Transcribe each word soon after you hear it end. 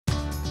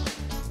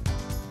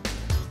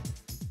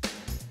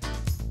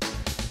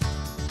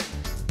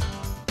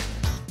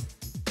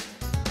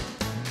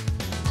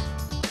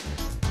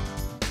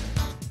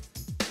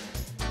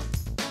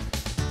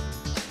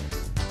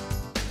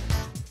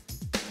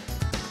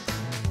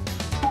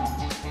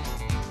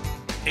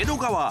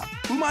Edogawa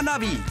美味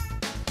Navi.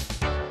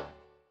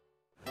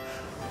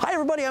 Hi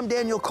everybody, I'm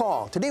Daniel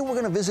Call. Today we're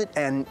going to visit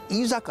an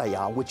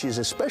Izakaya, which is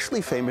especially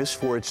famous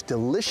for its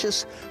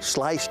delicious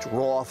sliced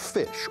raw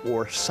fish,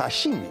 or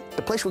sashimi.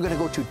 The place we're going to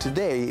go to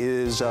today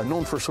is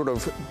known for sort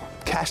of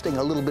casting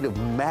a little bit of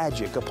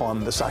magic upon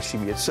the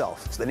sashimi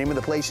itself. The name of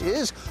the place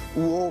is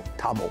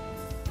Uotamo.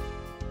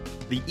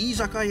 The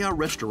Izakaya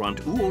restaurant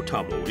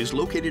Uotamo is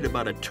located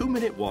about a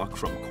 2-minute walk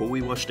from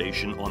Koiwa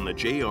Station on the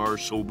JR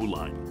Sobu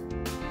Line.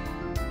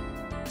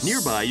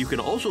 Nearby, you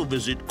can also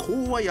visit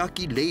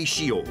Kowayaki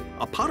Reishio,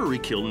 a pottery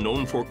kiln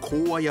known for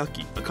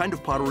kowayaki, a kind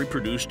of pottery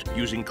produced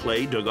using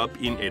clay dug up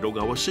in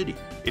Edogawa-city.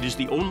 It is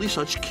the only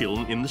such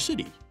kiln in the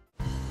city.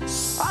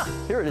 Ah,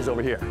 here it is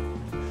over here.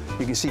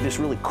 You can see this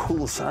really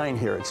cool sign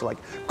here. It's like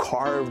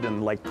carved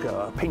and like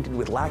painted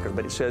with lacquer,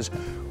 but it says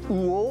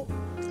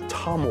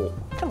Uotamo.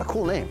 Kind of a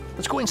cool name.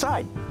 Let's go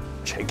inside.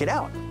 Check it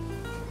out.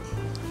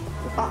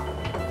 Ah,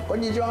 こん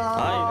にちは。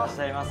はい、いらっ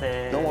しゃいま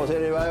せ。どうもお世話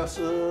になります。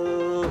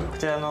こ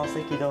ちらのお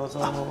席どうぞ。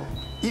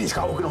いいです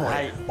か、奥の方。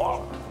はい。あ、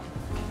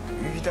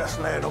いいです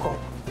ね。どこ。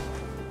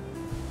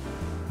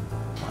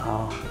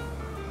Wow.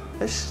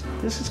 This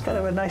is kind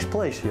of a nice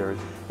place here.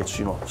 It's,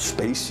 you know,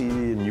 spacey,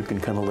 and you can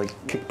kind of like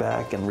kick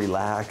back and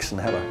relax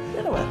and have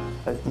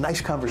a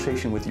nice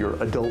conversation with your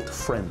adult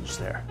friends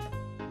there.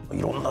 い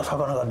ろんな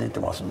魚が出て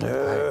ますね。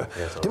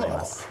で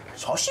も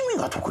刺身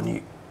が特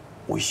に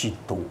美味しい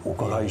とお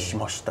伺いし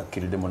ました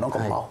けれども、なんか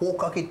魔法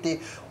かけ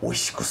て美味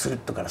しくする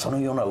とかその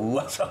ような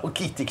噂を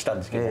聞いてきたん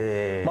です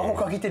けど、魔法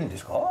かけてるんで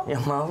すか？いや、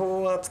魔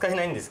法は使え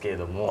ないんですけれ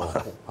ども、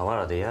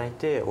藁で焼い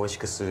て美味し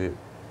くする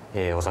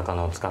お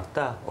魚を使っ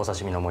たお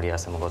刺身の盛り合わ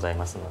せもござい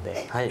ますの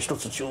で、はい、一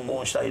つ注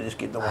文したいです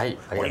けれども、はい、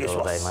ありがとう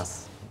ございま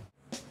す。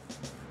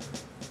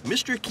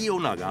Mr.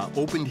 Kiyonaga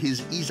opened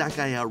his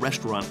izakaya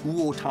restaurant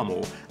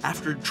Uotamo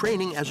after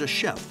training as a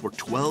chef for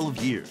 12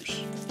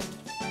 years.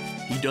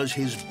 He does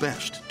his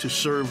best to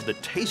serve the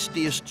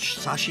tastiest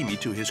sashimi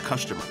to his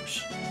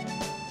customers.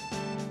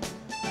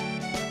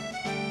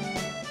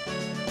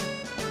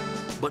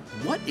 But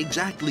what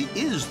exactly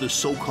is the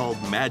so-called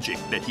magic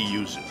that he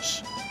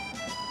uses?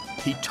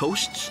 He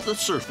toasts the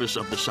surface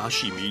of the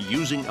sashimi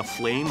using a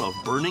flame of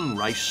burning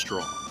rice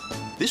straw.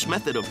 This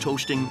method of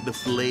toasting the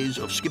fillets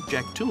of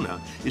skipjack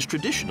tuna is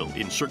traditional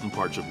in certain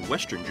parts of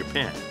Western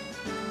Japan.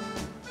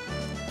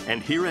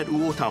 And here at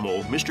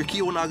Uotamo, Mr.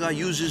 Kiyonaga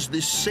uses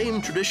this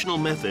same traditional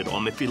method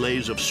on the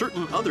fillets of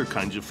certain other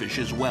kinds of fish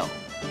as well.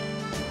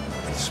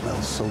 It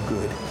smells so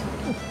good.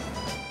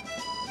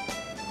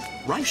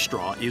 Rice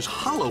straw is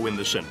hollow in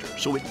the center,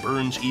 so it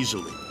burns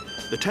easily.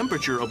 The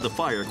temperature of the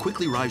fire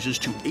quickly rises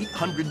to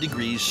 800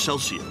 degrees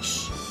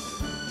Celsius.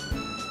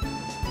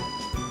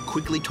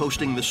 Quickly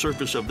toasting the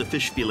surface of the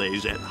fish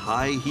fillets at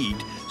high heat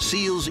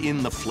seals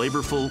in the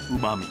flavorful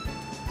umami.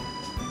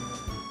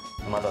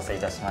 お待たせい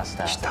たしまし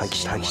た。来た。あ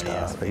り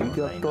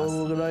がと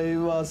うござい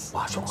ます。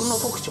和食の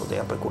特徴で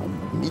やっぱりこの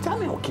見た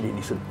目をきれい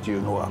にするってい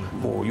うのは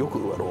もうよく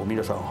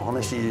皆さんお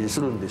話しす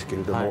るんですけ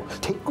れども、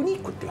テクニ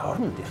ックってあ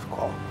るんですか？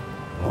こ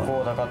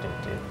うだかといっ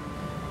て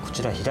こ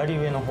ちら左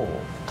上の方を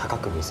高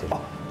く見せる。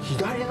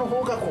左の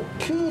方がこう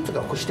キューッ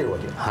と隠してるわ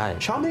け。はい。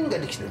斜面が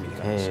できてるみ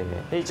たいな。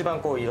で一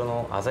番こう色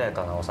の鮮や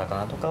かなお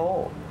魚とか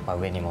を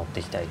上に持っ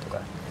てきたりとか。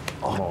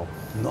な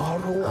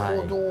る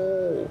ほ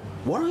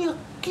ど。わら焼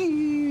き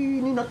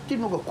になってい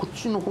るのがこっ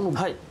ちのこの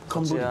はい。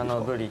こちらの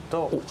ブリ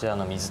とこちら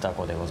の水タ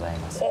コでござい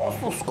ます。あ、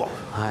そうですか。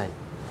はい。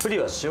ブリ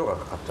は塩が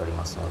かかっており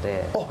ますの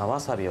で、わ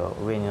さびを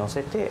上に乗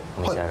せて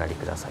お召し上がり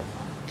ください。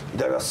い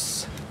ただきま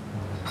す。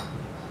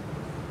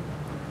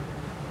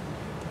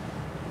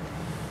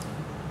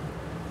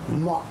う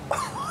まっ。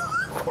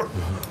これ、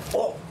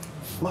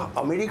まあ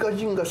アメリカ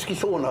人が好き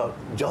そうな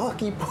ジャー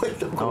キーっぽい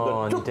とこ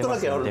ろがちょっと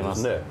だけあるんで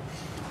すね。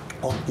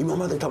あ、今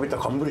まで食べた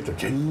寒ブリと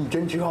全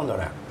然違うんだ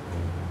ね。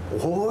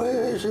お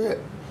いしい。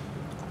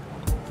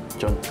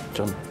じゃん。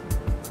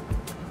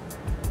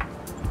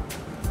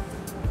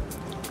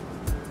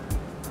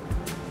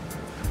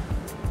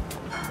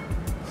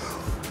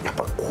やっ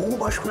ぱ香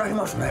ばしくなり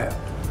ますね。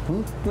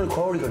本当に香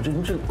りが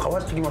全然変わ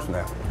ってきます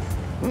ね。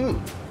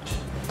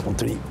本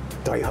当に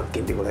大発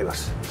見でございま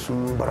す。素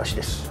晴らしい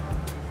です。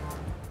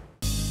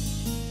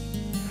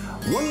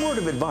One word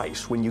of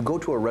advice when you go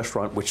to a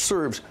restaurant which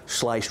serves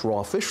sliced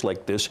raw fish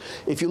like this,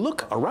 if you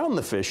look around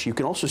the fish, you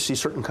can also see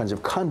certain kinds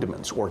of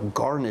condiments or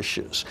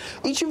garnishes.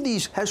 Each of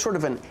these has sort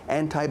of an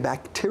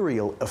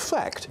antibacterial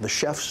effect. The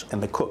chefs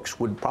and the cooks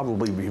would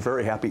probably be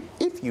very happy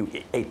if you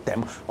ate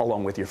them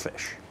along with your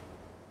fish.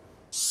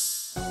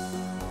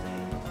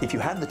 If you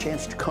have the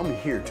chance to come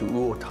here to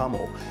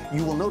Uotamo,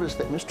 you will notice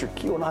that Mr.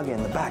 Kiyonaga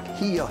in the back,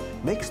 he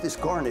makes this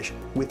garnish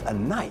with a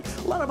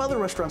knife. A lot of other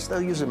restaurants, they'll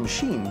use a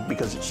machine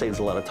because it saves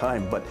a lot of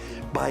time, but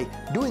by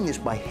doing this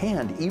by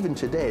hand, even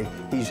today,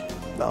 he's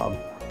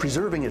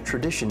preserving a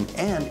tradition,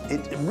 and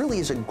it really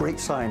is a great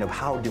sign of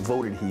how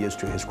devoted he is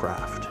to his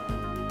craft.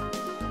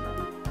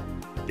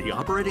 The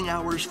operating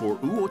hours for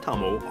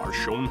Uotamo are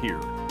shown here.